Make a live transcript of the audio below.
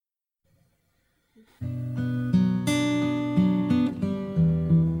Hello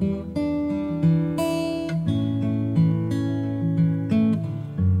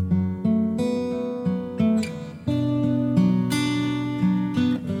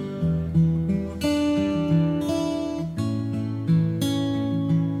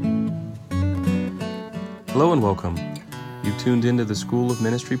and welcome. You've tuned into the School of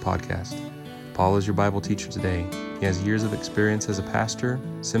Ministry podcast. Paul is your Bible teacher today. He has years of experience as a pastor,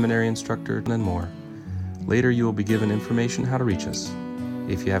 seminary instructor, and more. Later, you will be given information how to reach us.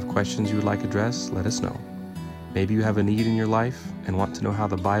 If you have questions you would like addressed, let us know. Maybe you have a need in your life and want to know how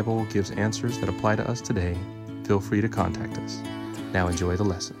the Bible gives answers that apply to us today. Feel free to contact us. Now enjoy the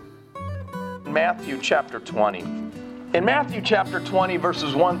lesson. Matthew chapter 20. In Matthew chapter 20,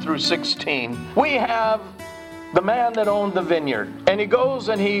 verses 1 through 16, we have the man that owned the vineyard. And he goes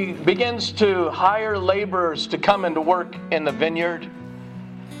and he begins to hire laborers to come and to work in the vineyard.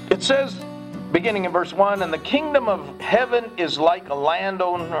 It says, beginning in verse 1, "And the kingdom of heaven is like a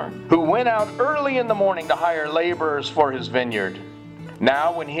landowner who went out early in the morning to hire laborers for his vineyard.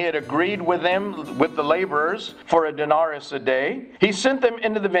 Now, when he had agreed with the laborers, for a denarius a day, he sent them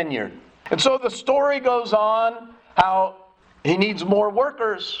into the vineyard." And so the story goes on how he needs more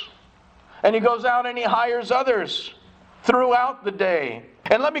workers. And he goes out and he hires others throughout the day.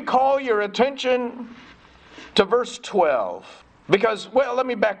 And let me call your attention to verse 12. Let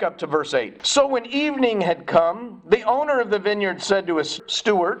me back up to verse 8. "So when evening had come, the owner of the vineyard said to his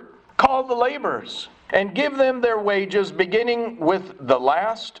steward, 'Call the laborers, and give them their wages, beginning with the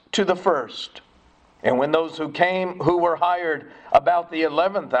last to the first.' And when those who came, who were hired about the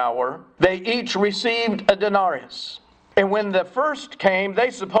 11th hour, they each received a denarius. And when the first came, they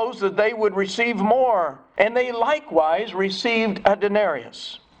supposed that they would receive more, and they likewise received a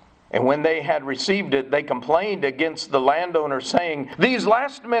denarius. And when they had received it, they complained against the landowner, saying, 'These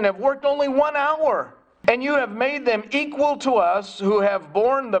last men have worked only 1 hour, and you have made them equal to us who have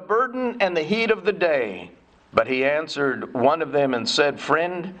borne the burden and the heat of the day.' But he answered one of them and said,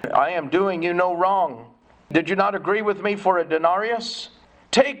 'Friend, I am doing you no wrong. Did you not agree with me for a denarius?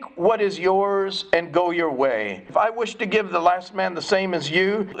 Take what is yours and go your way. If I wish to give the last man the same as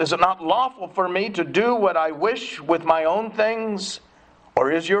you, is it not lawful for me to do what I wish with my own things?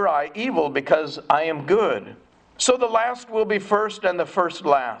 Or is your eye evil because I am good? So the last will be first and the first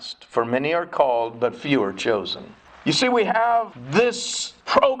last. For many are called, but few are chosen.'" You see, we have this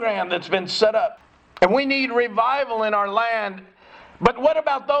program that's been set up. And we need revival in our land. But what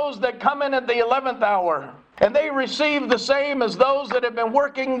about those that come in at the 11th hour? And they receive the same as those that have been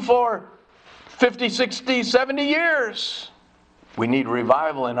working for 50, 60, 70 years. We need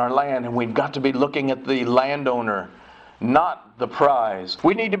revival in our land, and we've got to be looking at the landowner, not the prize.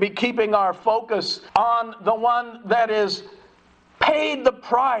 We need to be keeping our focus on the one that is paid the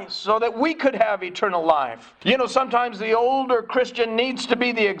price so that we could have eternal life. You know, sometimes the older Christian needs to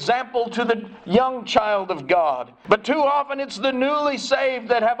be the example to the young child of God. But too often it's the newly saved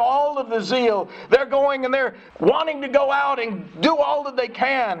that have all of the zeal. They're going and they're wanting to go out and do all that they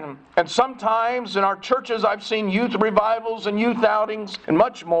can. And sometimes in our churches I've seen youth revivals and youth outings and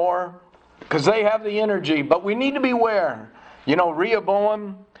much more because they have the energy. But we need to beware. You know,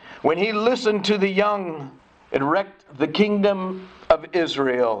 Rehoboam, when he listened to the young, it wrecked the kingdom of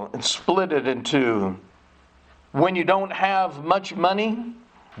Israel and split it in two. When you don't have much money,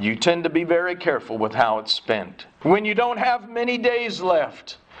 you tend to be very careful with how it's spent. When you don't have many days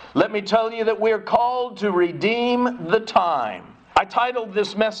left, let me tell you that we are called to redeem the time. I titled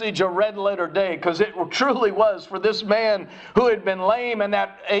this message A Red Letter Day because it truly was for this man who had been lame and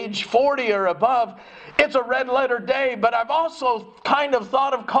at age 40 or above. It's a red letter day, but I've also kind of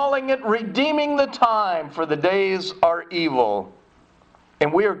thought of calling it Redeeming the Time, for the days are evil.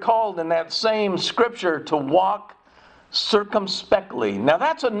 And we are called in that same scripture to walk circumspectly. Now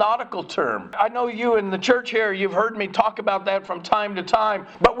that's a nautical term. I know you in the church here, you've heard me talk about that from time to time,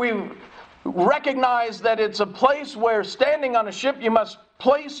 but we recognize that it's a place where standing on a ship you must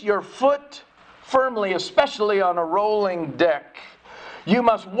place your foot firmly, especially on a rolling deck. You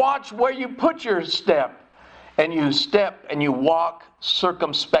must watch where you put your step, and you step and you walk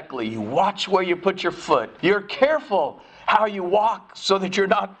circumspectly. You watch where you put your foot. You're careful how you walk so that you're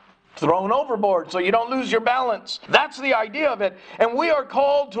not thrown overboard, so you don't lose your balance. That's the idea of it. And we are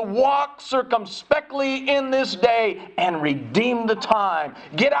called to walk circumspectly in this day and redeem the time.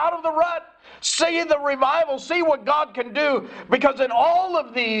 Get out of the rut. See the revival. See what God can do. Because in all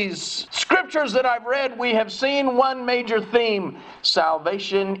of these scriptures that I've read, we have seen one major theme.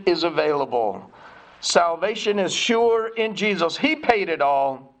 Salvation is available. Salvation is sure in Jesus. He paid it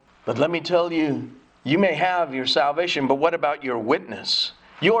all. But let me tell you, you may have your salvation, but what about your witness?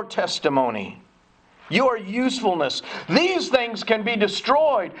 Your testimony. your usefulness. These things can be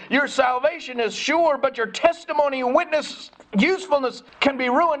destroyed. Your salvation is sure, but your testimony and witness usefulness can be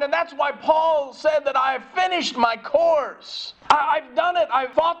ruined. And that's why Paul said that I have finished my course. I've done it.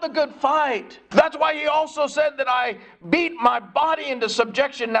 I've fought the good fight. That's why he also said that I beat my body into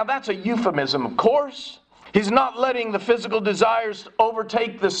subjection. Now that's a euphemism, of course. He's not letting the physical desires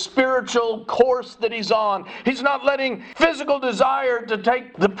overtake the spiritual course that he's on. He's not letting physical desire to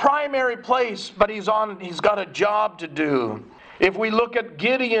take the primary place, but he's got a job to do. If we look at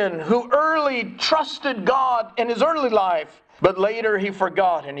Gideon, who early trusted God in his early life, but later he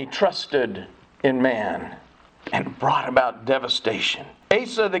forgot and he trusted in man, and brought about devastation.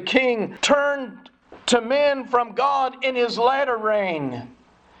 Asa the king turned to men from God in his latter reign,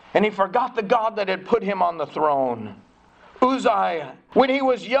 and he forgot the God that had put him on the throne. Uzziah, when he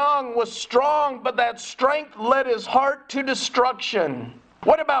was young, was strong, but that strength led his heart to destruction.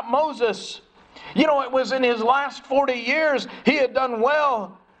 What about Moses? You know, it was in his last 40 years he had done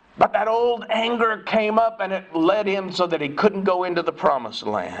well, but that old anger came up and it led him so that he couldn't go into the promised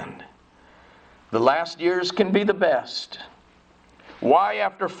land. The last years can be the best. Why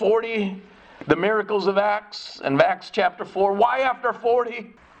after 40? The miracles of Acts and Acts chapter 4. Why after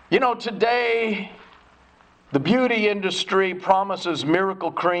 40? You know, today the beauty industry promises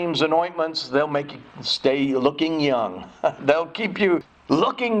miracle creams and ointments. They'll make you stay looking young. They'll keep you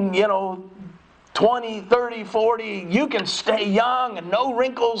looking, 20, 30, 40. You can stay young and no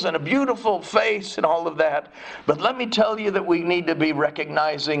wrinkles and a beautiful face and all of that. But let me tell you that we need to be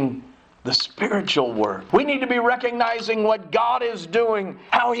recognizing the spiritual work. We need to be recognizing what God is doing,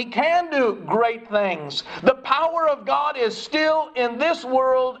 how He can do great things. The power of God is still in this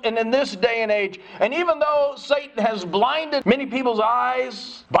world and in this day and age. And even though Satan has blinded many people's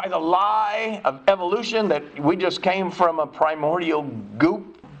eyes by the lie of evolution, that we just came from a primordial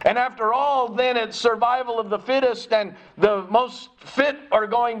goop, and after all, then it's survival of the fittest, and the most fit are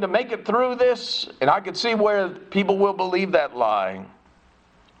going to make it through this, and I could see where people will believe that lie.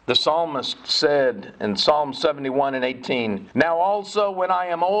 The psalmist said in Psalm 71 and 18, "Now also when I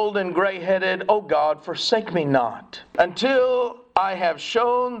am old and gray-headed, O God, forsake me not, until I have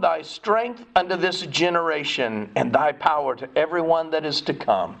shown thy strength unto this generation, and thy power to everyone that is to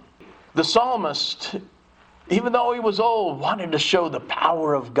come." The psalmist, even though he was old, wanted to show the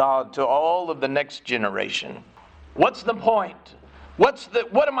power of God to all of the next generation. What's the point?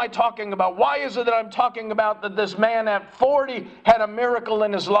 What am I talking about? Why is it that I'm talking about that this man at 40 had a miracle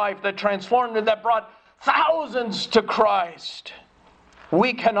in his life that transformed him, that brought thousands to Christ?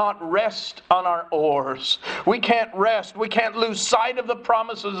 We cannot rest on our oars. We can't rest. We can't lose sight of the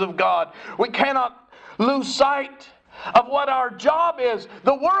promises of God. We cannot lose sight of what our job is.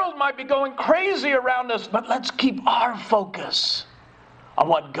 The world might be going crazy around us, but let's keep our focus on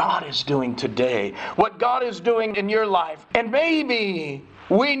what God is doing today, what God is doing in your life. And maybe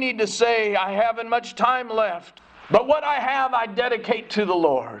we need to say, I haven't much time left, but what I have I dedicate to the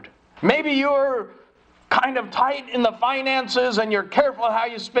Lord. Maybe you're kind of tight in the finances and you're careful how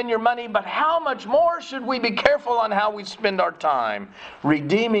you spend your money, but how much more should we be careful on how we spend our time,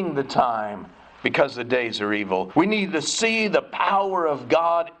 redeeming the time, because the days are evil. We need to see the power of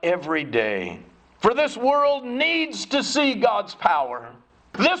God every day. For this world needs to see God's power.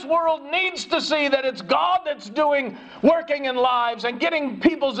 This world needs to see that it's God that's working in lives and getting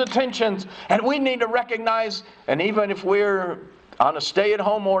people's attentions. And we need to recognize, and even if we're on a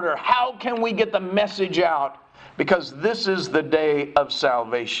stay-at-home order, how can we get the message out? Because this is the day of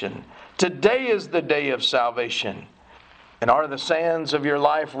salvation. Today is the day of salvation. And are the sands of your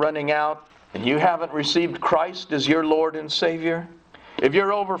life running out and you haven't received Christ as your Lord and Savior? If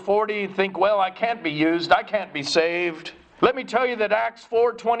you're over 40, you think, well, I can't be used, I can't be saved. Let me tell you that Acts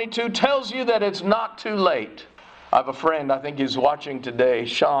 4:22 tells you that it's not too late. I have a friend, I think he's watching today,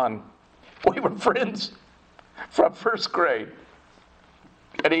 Sean. We were friends from first grade.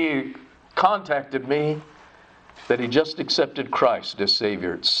 And he contacted me that he just accepted Christ as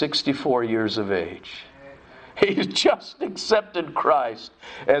Savior at 64 years of age. He's just accepted Christ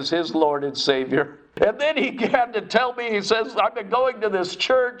as his Lord and Savior. And then he had to tell me, he says, I've been going to this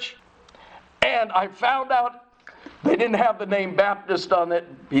church and I found out they didn't have the name Baptist on it.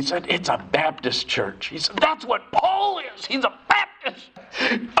 He said, it's a Baptist church. He said, that's what Paul is. He's a Baptist.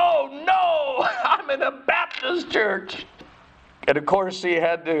 Oh no, I'm in a Baptist church. And of course he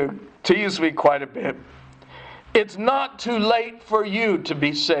had to tease me quite a bit. It's not too late for you to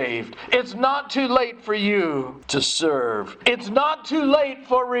be saved. It's not too late for you to serve. It's not too late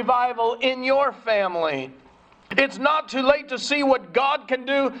for revival in your family. It's not too late to see what God can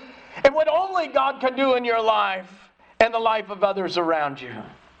do and what only God can do in your life and the life of others around you.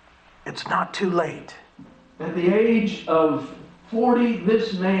 It's not too late. At the age of 40,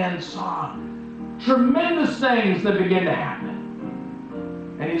 this man saw tremendous things that began to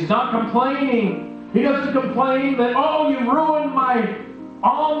happen. And he's not complaining. He doesn't complain that, oh, you ruined my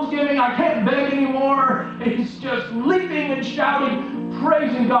almsgiving, I can't beg anymore. He's just leaping and shouting,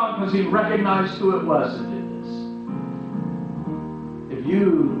 praising God because he recognized who it was that did this. If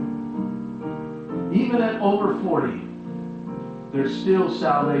you, even at over 40, there's still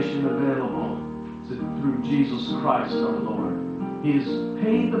salvation available through Jesus Christ our Lord. He has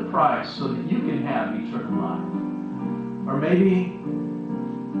paid the price so that you can have eternal life. Or maybe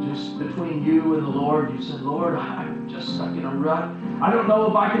just between you and the Lord, you said, Lord, I'm just stuck in a rut. I don't know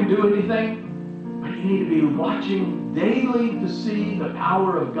if I can do anything. But you need to be watching daily to see the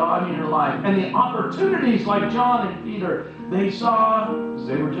power of God in your life. And the opportunities like John and Peter, they saw, as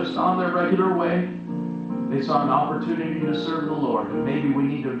they were just on their regular way, they saw an opportunity to serve the Lord. And maybe we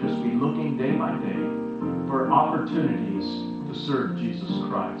need to just be looking day by day for opportunities to serve Jesus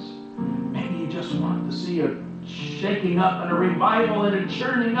Christ. Maybe you just want to see a shaking up and a revival and a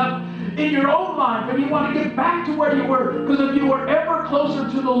churning up in your own life, and you want to get back to where you were. Because if you were ever closer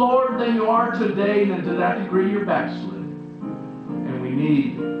to the Lord than you are today, then to that degree you're backslid. And we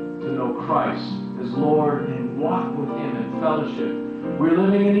need to know Christ as Lord and walk with Him in fellowship. We're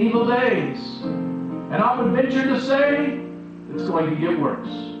living in evil days. And I would venture to say it's going to get worse.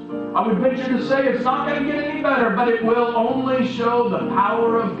 I would venture to say it's not going to get any better, but it will only show the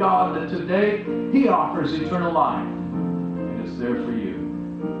power of God that today He offers eternal life. And it's there for you.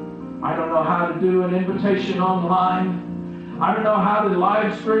 I don't know how to do an invitation online. I don't know how to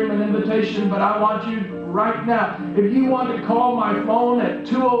live stream an invitation, but I want you right now, if you want to call my phone at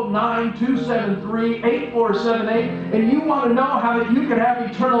 209-273-8478, and you want to know how that you can have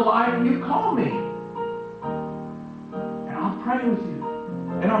eternal life, you call me. And I'll pray with you.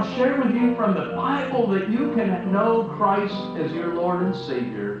 And I'll share with you from the Bible that you can know Christ as your Lord and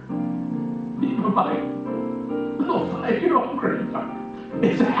Savior. Even my little 5-year-old granddaughter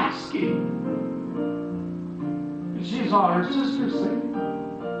is asking. And she saw her sister sing.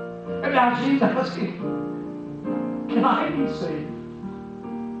 And now she's asking, can I be saved?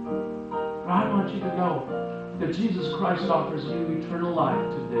 But I want you to know that Jesus Christ offers you eternal life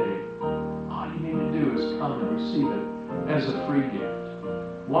today. All you need to do is come and receive it as a free gift.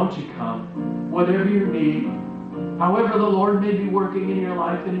 Won't you come? Whatever your need, however the Lord may be working in your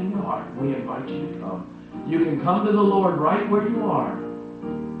life and in your heart, we invite you to come. You can come to the Lord right where you are.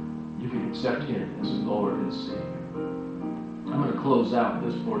 You can accept Him as Lord and Savior. I'm going to close out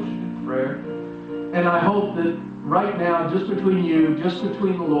this portion in prayer. And I hope that right now, just between you, just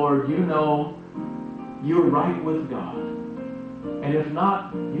between the Lord, you know you're right with God. And if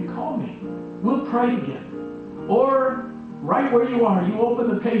not, you call me. We'll pray together. Or right where you are, you open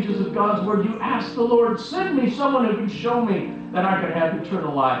the pages of God's Word, you ask the Lord, send me someone who can show me that I can have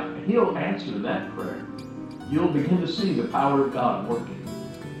eternal life. And He'll answer that prayer. You'll begin to see the power of God working.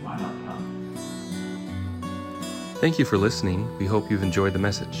 Why not come? Thank you for listening. We hope you've enjoyed the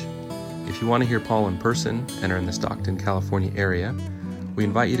message. If you want to hear Paul in person and are in the Stockton, California area, we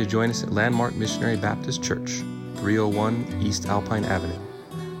invite you to join us at Landmark Missionary Baptist Church, 301 East Alpine Avenue.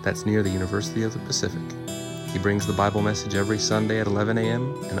 That's near the University of the Pacific. He brings the Bible message every Sunday at 11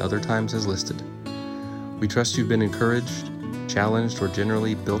 a.m. and other times as listed. We trust you've been encouraged, challenged, or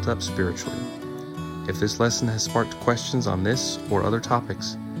generally built up spiritually. If this lesson has sparked questions on this or other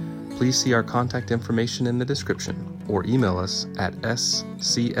topics, please see our contact information in the description or email us at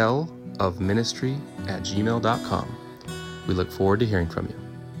sclofministry@gmail.com. We look forward to hearing from you.